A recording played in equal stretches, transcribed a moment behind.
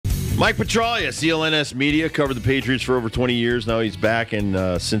Mike Petraglia, CLNS Media, covered the Patriots for over 20 years. Now he's back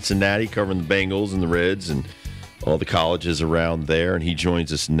in Cincinnati covering the Bengals and the Reds and all the colleges around there, and he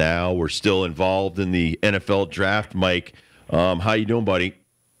joins us now. We're still involved in the NFL draft. Mike, how you doing, buddy?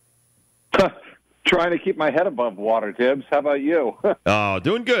 Trying to keep my head above water, Tibbs. How about you? Oh,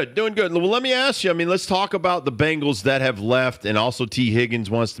 doing good. Well, let me ask you, let's talk about the Bengals that have left, and also T.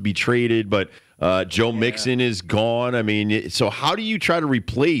 Higgins wants to be traded, but Joe Mixon is gone. So how do you try to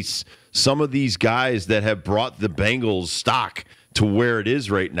replace some of these guys that have brought the Bengals stock to where it is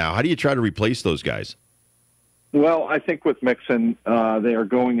right now? How do you try to replace those guys? Well, I think with Mixon, they are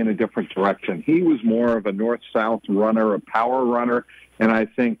going in a different direction. He was more of a north-south runner, a power runner, and I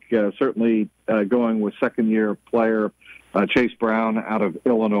think certainly going with second-year player Chase Brown out of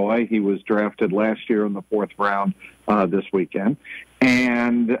Illinois. He was drafted last year in the 4th round this weekend.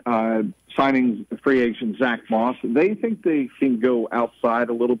 And signing free agent Zach Moss, they think they can go outside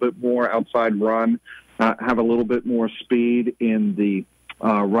a little bit more, outside run, have a little bit more speed in the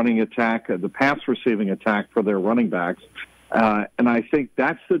running attack, the pass receiving attack for their running backs. And I think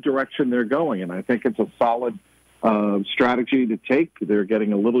that's the direction they're going. And I think it's a solid strategy to take. They're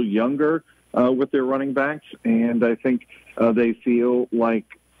getting a little younger with their running backs. And I think they feel like,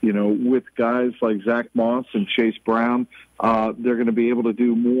 with guys like Zach Moss and Chase Brown, they're going to be able to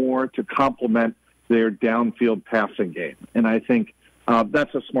do more to complement their downfield passing game. And I think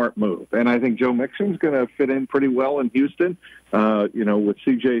that's a smart move. And I think Joe Mixon's going to fit in pretty well in Houston. With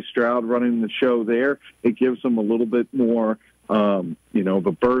C.J. Stroud running the show there, it gives them a little bit more, of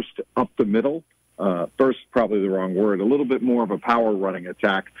a burst up the middle. Burst probably the wrong word. A little bit more of a power running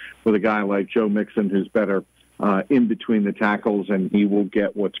attack with a guy like Joe Mixon who's better in between the tackles, and he will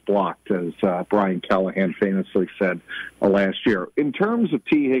get what's blocked, as Brian Callahan famously said last year. In terms of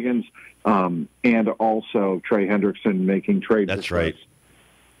T. Higgins and also Trey Hendrickson making trades. That's right.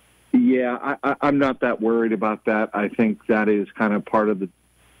 Yeah, I'm not that worried about that. I think that is kind of part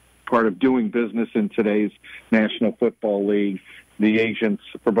of doing business in today's National Football League. The agents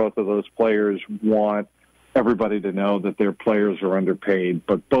for both of those players want everybody to know that their players are underpaid,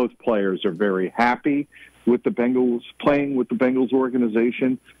 but both players are very happy with the Bengals, playing with the Bengals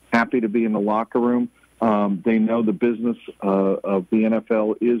organization, happy to be in the locker room. They know the business of the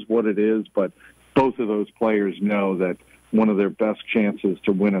NFL is what it is, but both of those players know that one of their best chances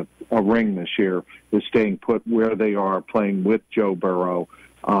to win a ring this year is staying put where they are, playing with Joe Burrow,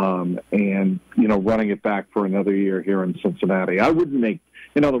 and running it back for another year here in Cincinnati. I wouldn't make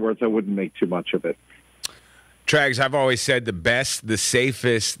too much of it. Trags, I've always said the best, the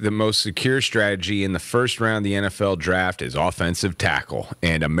safest, the most secure strategy in the first round of the NFL draft is offensive tackle.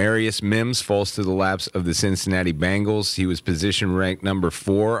 And Amarius Mims falls to the laps of the Cincinnati Bengals. He was position ranked number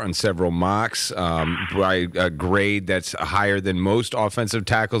 4 on several mocks by a grade that's higher than most offensive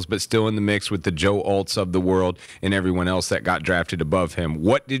tackles, but still in the mix with the Joe Alts of the world and everyone else that got drafted above him.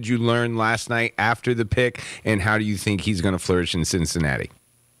 What did you learn last night after the pick, and how do you think he's going to flourish in Cincinnati?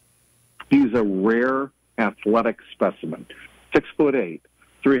 He's a rare athletic specimen. 6'8",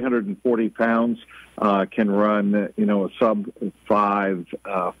 340 pounds, can run, a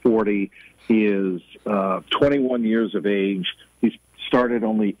sub-5 40. He is 21 years of age. He's started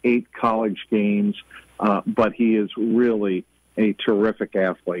only 8 college games, but he is really a terrific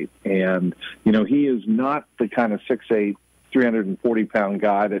athlete. And, he is not the kind of 6'8", 340-pound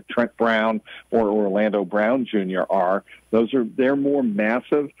guy that Trent Brown or Orlando Brown Jr. are. They're more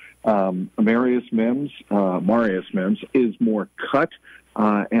massive. Marius Mims is more cut,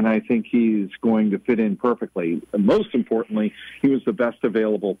 and I think he's going to fit in perfectly. And most importantly, he was the best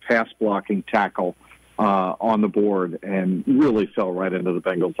available pass-blocking tackle on the board and really fell right into the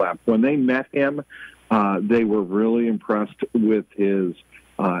Bengals' lap. When they met him, they were really impressed with his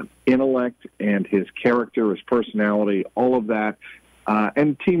intellect and his character, his personality, all of that.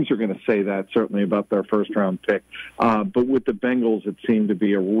 And teams are going to say that certainly about their first-round pick. But with the Bengals, it seemed to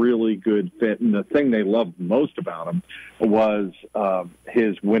be a really good fit. And the thing they loved most about him was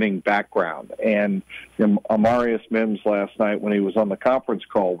his winning background. And Amarius Mims last night, when he was on the conference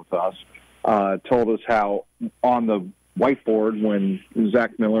call with us, told us how on the whiteboard when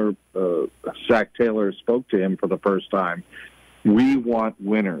Zach Taylor spoke to him for the first time, we want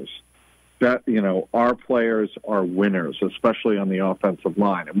winners. That, our players are winners, especially on the offensive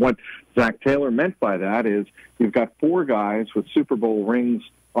line. And what Zach Taylor meant by that is you've got 4 guys with Super Bowl rings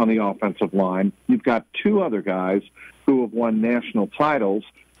on the offensive line. You've got 2 other guys who have won national titles,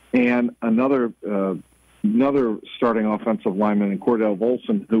 and another starting offensive lineman in Cordell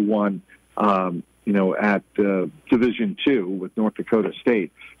Volson who won, at Division II with North Dakota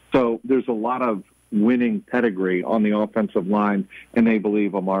State. So there's a lot of winning pedigree on the offensive line, and they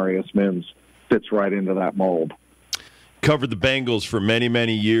believe Amarius Mims fits right into that mold. Covered the Bengals for many,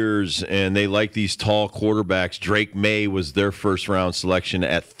 many years, and they like these tall quarterbacks. Drake May was their first-round selection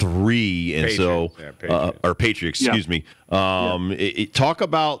at 3, and Patriots, excuse me. Talk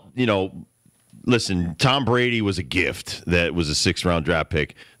about, listen, Tom Brady was a gift that was a 6th-round draft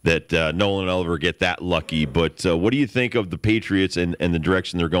pick that no one will ever get that lucky. But what do you think of the Patriots and the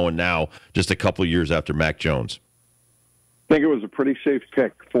direction they're going now, just a couple of years after Mac Jones? I think it was a pretty safe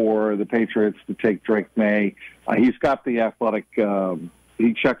pick for the Patriots to take Drake May. He's got the athletic,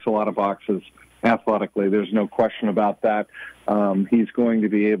 he checks a lot of boxes athletically. There's no question about that. He's going to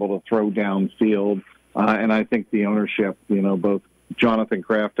be able to throw downfield. And I think the ownership, both Jonathan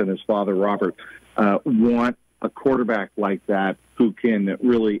Kraft and his father, Robert, want a quarterback like that who can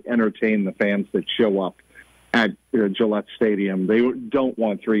really entertain the fans that show up at Gillette Stadium. They don't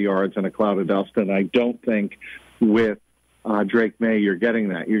want 3 yards and a cloud of dust, and I don't think with Drake May you're getting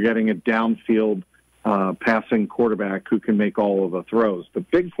that. You're getting a downfield passing quarterback who can make all of the throws. The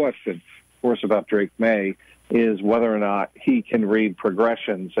big question, of course, about Drake May is whether or not he can read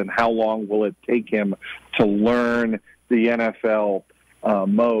progressions and how long will it take him to learn the NFL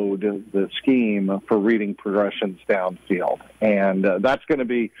mode, the scheme for reading progressions downfield. And that's going to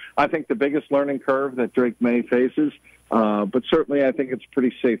be, I think, the biggest learning curve that Drake May faces. But certainly I think it's a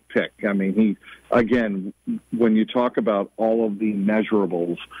pretty safe pick. I mean, again, when you talk about all of the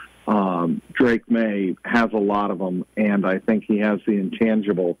measurables, Drake May has a lot of them, and I think he has the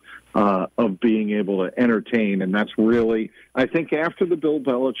intangible of being able to entertain. And that's really, I think after the Bill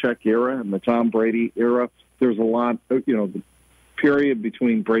Belichick era and the Tom Brady era, there's a lot, the period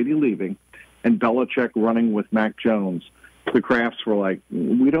between Brady leaving and Belichick running with Mac Jones. The Crafts were like,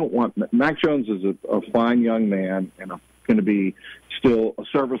 we don't want Mac Jones is a fine young man and going to be still a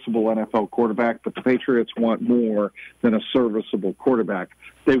serviceable NFL quarterback, but the Patriots want more than a serviceable quarterback.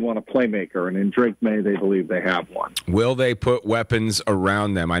 They want a playmaker, and in Drake May, they believe they have one. Will they put weapons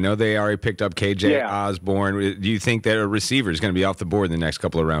around them? I know they already picked up KJ Osborne. Do you think that a receiver is going to be off the board in the next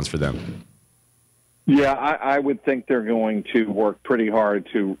couple of rounds for them? Yeah, I would think they're going to work pretty hard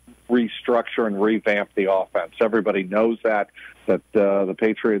to restructure and revamp the offense. Everybody knows that the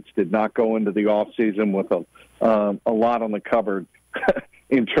Patriots did not go into the offseason with a lot on the cupboard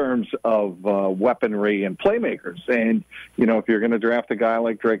in terms of weaponry and playmakers. And, if you're going to draft a guy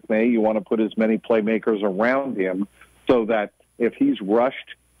like Drake May, you want to put as many playmakers around him so that if he's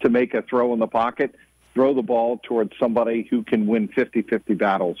rushed to make a throw in the pocket, throw the ball towards somebody who can win 50-50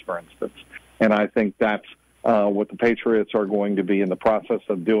 battles, for instance. And I think that's what the Patriots are going to be in the process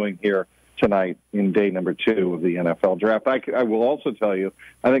of doing here tonight in day number 2 of the NFL draft. I will also tell you,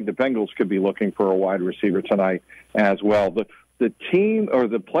 I think the Bengals could be looking for a wide receiver tonight as well. The team or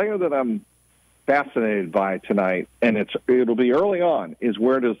the player that I'm fascinated by tonight, and it'll be early on, is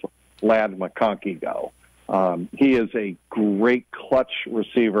where does Ladd McConkey go? He is a great clutch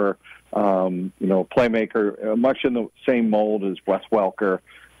receiver, playmaker, much in the same mold as Wes Welker.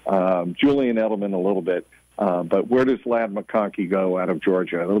 Julian Edelman a little bit, but where does Ladd McConkey go out of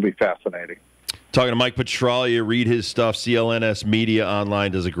Georgia? It'll be fascinating. Talking to Mike Petraglia, read his stuff. CLNS Media Online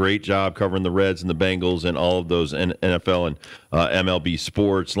does a great job covering the Reds and the Bengals and all of those NFL and MLB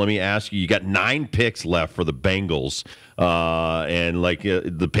sports. Let me ask you, you got 9 picks left for the Bengals, and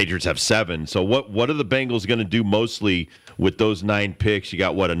the Patriots have 7. So what are the Bengals going to do mostly with those 9 picks? You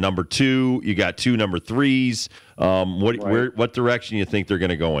got, a number 2? You got 2 number 3s. What direction do you think they're going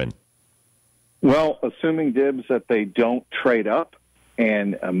to go in? Well, assuming dibs that they don't trade up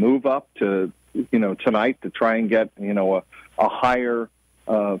and move up to tonight to try and get a higher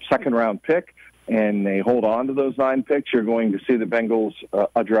second-round pick, and they hold on to those 9 picks, you're going to see the Bengals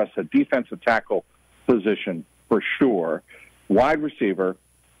address a defensive tackle position for sure, wide receiver,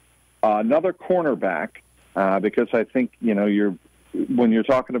 another cornerback, because I think when you're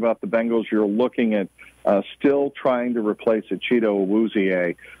talking about the Bengals, you're looking at still trying to replace Chido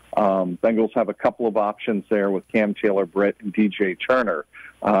Awuzie. Bengals have a couple of options there with Cam Taylor-Britt and DJ Turner.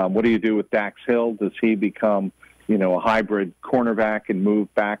 What do you do with Dax Hill? Does he become, a hybrid cornerback and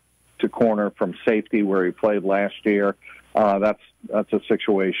move back to corner from safety where he played last year? That's a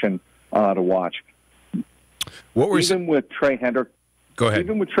situation to watch. Even with Trey Hendrickson, go ahead.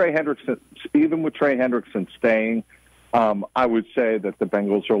 Even with Trey Hendrickson staying, I would say that the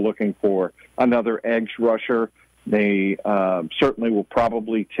Bengals are looking for another edge rusher. They certainly will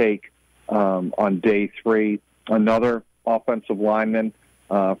probably take on day 3 another offensive lineman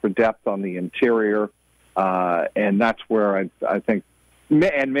for depth on the interior, and that's where I think,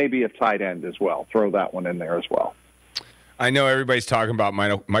 and maybe a tight end as well. Throw that one in there as well. I know everybody's talking about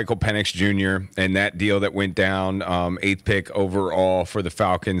Michael Penix Jr. and that deal that went down, 8th pick overall for the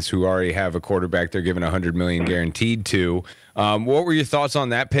Falcons, who already have a quarterback they're giving $100 million guaranteed to. What were your thoughts on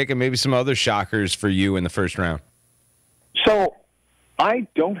that pick and maybe some other shockers for you in the first round? So I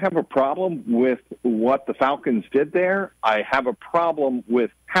don't have a problem with what the Falcons did there. I have a problem with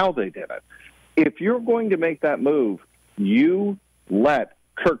how they did it. If you're going to make that move, you let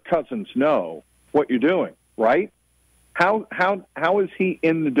Kirk Cousins know what you're doing, right? How is he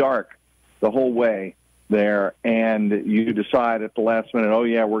in the dark the whole way there, and you decide at the last minute, oh,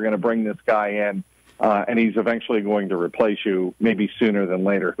 yeah, we're going to bring this guy in, and he's eventually going to replace you, maybe sooner than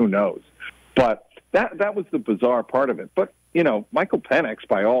later, who knows? But that was the bizarre part of it. But, you know, Michael Penix,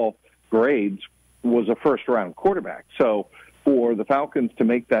 by all grades, was a first-round quarterback. So for the Falcons to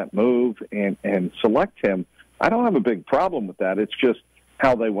make that move and select him, I don't have a big problem with that. It's just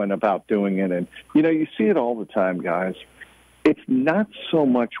how they went about doing it. And, you know, you see it all the time, guys. It's not so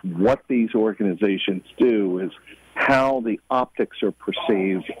much what these organizations do as how the optics are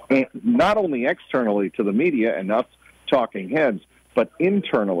perceived, and not only externally to the media and us talking heads, but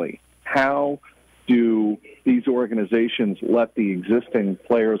internally. How do these organizations let the existing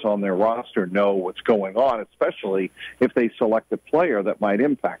players on their roster know what's going on, especially if they select a player that might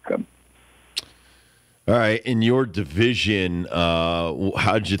impact them? All right, in your division,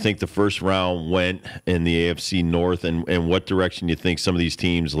 how did you think the first round went in the AFC North, and what direction do you think some of these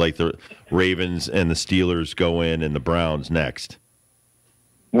teams like the Ravens and the Steelers go in, and the Browns next?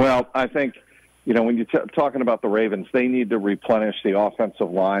 Well, I think, you know, when you're talking about the Ravens, they need to replenish the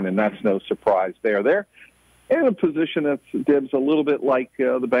offensive line, and that's no surprise there. They're in a position that's a little bit like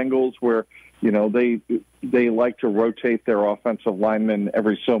the Bengals, where, you know, they like to rotate their offensive linemen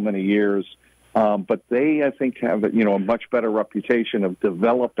every so many years. But they, I think, have, you know, a much better reputation of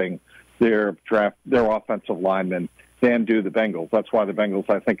developing their offensive linemen than do the Bengals. That's why the Bengals,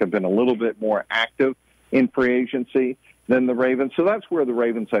 I think, have been a little bit more active in free agency than the Ravens. So that's where the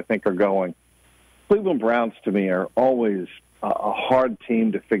Ravens, I think, are going. Cleveland Browns, to me, are always a hard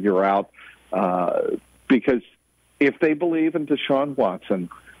team to figure out because if they believe in Deshaun Watson,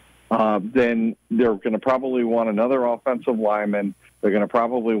 then they're going to probably want another offensive lineman. They're going to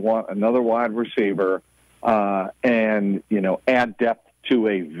probably want another wide receiver and, you know, add depth to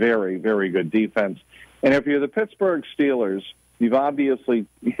a very, very good defense. And if you're the Pittsburgh Steelers, you've obviously,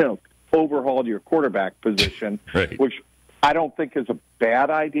 you know, overhauled your quarterback position, right, which I don't think is a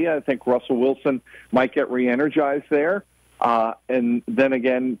bad idea. I think Russell Wilson might get re-energized there. And then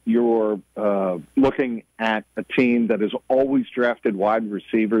again, you're looking at a team that has always drafted wide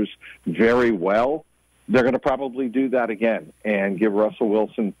receivers very well. They're going to probably do that again and give Russell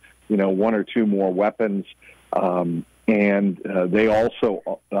Wilson, you know, one or two more weapons. And they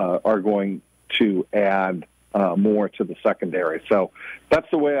also are going to add more to the secondary. So that's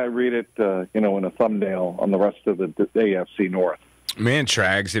the way I read it, you know, in a thumbnail on the rest of the AFC North. Man,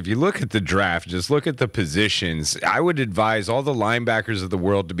 Trags, if you look at the draft, just look at the positions, I would advise all the linebackers of the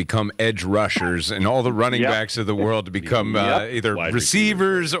world to become edge rushers and all the running backs of the world to become either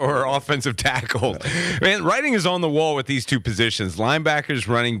receivers or offensive tackles. Man, writing is on the wall with these two positions, linebackers,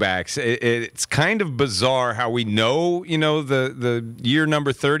 running backs. It's kind of bizarre how we know, you know, the year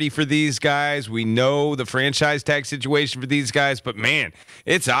number 30 for these guys. We know the franchise tag situation for these guys. But, man,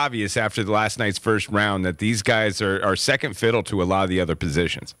 it's obvious after the last night's first round that these guys are second fiddle to a lot of the other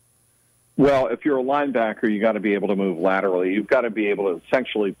positions. Well, if you're a linebacker, you got to be able to move laterally. You've got to be able to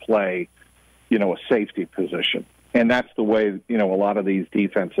essentially play, you know, a safety position. And that's the way, you know, a lot of these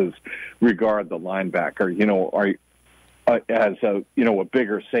defenses regard the linebacker, you know, as a, you know, a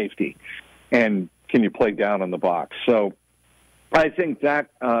bigger safety. And can you play down in the box? So I think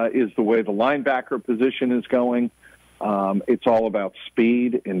that is the way the linebacker position is going. It's all about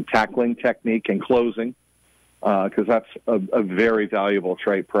speed and tackling technique and closing. Because that's a very valuable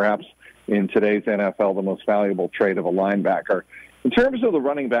trait, perhaps in today's NFL, the most valuable trait of a linebacker. In terms of the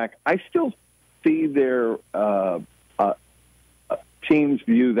running back, I still see their teams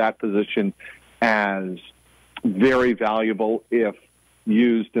view that position as very valuable if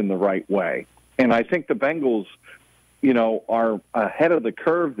used in the right way. And I think the Bengals, you know, are ahead of the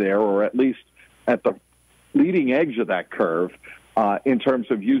curve there, or at least at the leading edge of that curve in terms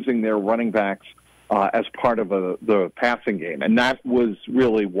of using their running backs as part of the passing game. And that was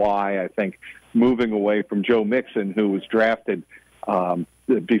really why I think moving away from Joe Mixon, who was drafted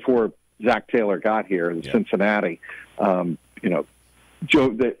before Zach Taylor got here in Cincinnati, you know,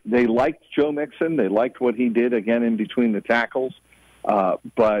 they liked Joe Mixon. They liked what he did, again, in between the tackles.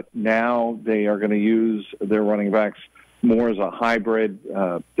 But now they are going to use their running backs more as a hybrid.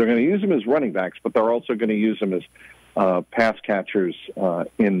 They're going to use them as running backs, but they're also going to use them as pass catchers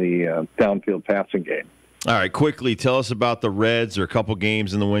in the downfield passing game. All right, quickly, tell us about the Reds. They're a couple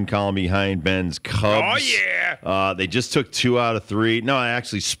games in the win column behind Ben's Cubs. Oh, yeah. They just took 2 out of 3. No, I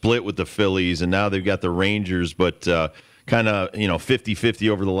actually split with the Phillies, and now they've got the Rangers, but kind of 50-50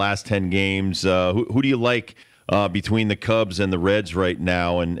 over the last 10 games. Who do you like between the Cubs and the Reds right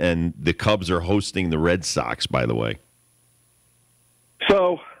now? And the Cubs are hosting the Red Sox, by the way.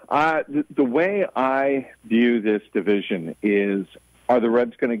 So the way I view this division is, are the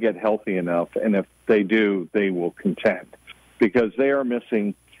Reds going to get healthy enough? And if they do, they will contend, because they are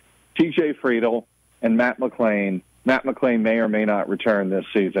missing T.J. Friedel and Matt McClain. Matt McClain may or may not return this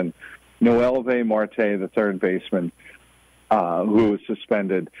season. Noelve Marte, the third baseman, who is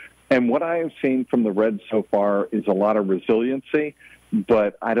suspended. And what I have seen from the Reds so far is a lot of resiliency,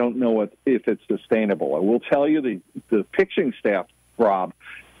 but I don't know if it's sustainable. I will tell you the pitching staff, Rob,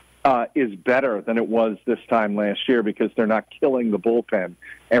 is better than it was this time last year, because they're not killing the bullpen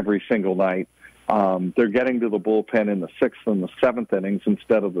every single night. They're getting to the bullpen in the 6th and the 7th innings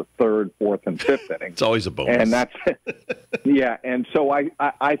instead of the 3rd, 4th, and 5th innings. It's always a bonus. And that's yeah. And so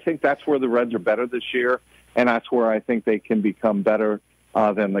I think that's where the Reds are better this year, and that's where I think they can become better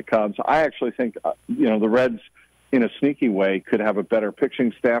than the Cubs. I actually think the Reds, in a sneaky way, could have a better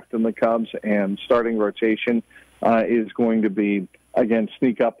pitching staff than the Cubs, and starting rotation is going to be, again,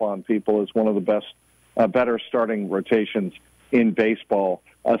 sneak up on people as one of the best, better starting rotations in baseball,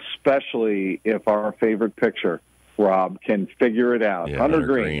 especially if our favorite pitcher, Rob, can figure it out. Yeah, Hunter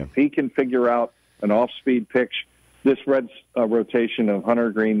Green, if he can figure out an off-speed pitch, this Reds rotation of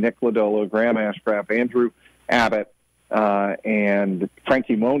Hunter Green, Nick Lodolo, Graham Ashcraft, Andrew Abbott, and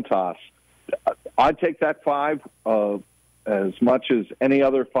Frankie Montas, I'd take that 5 as much as any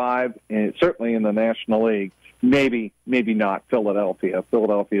other 5, certainly in the National League. Maybe not Philadelphia.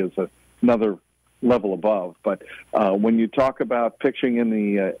 Philadelphia is another level above. But when you talk about pitching in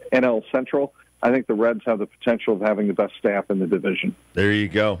the NL Central, I think the Reds have the potential of having the best staff in the division. There you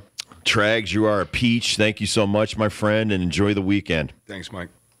go. Trags, you are a peach. Thank you so much, my friend, and enjoy the weekend. Thanks, Mike.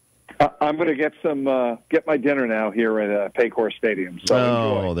 I'm going to get my dinner now here at Paycor Stadium. So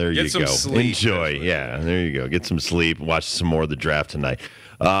enjoy. There you Get some go. sleep. Enjoy. Yeah, there you go. Get some sleep. Watch some more of the draft tonight.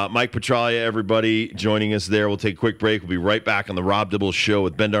 Mike Petraglia, everybody joining us there. We'll take a quick break. We'll be right back on the Rob Dibble Show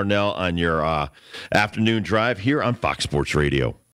with Ben Darnell on your afternoon drive here on Fox Sports Radio.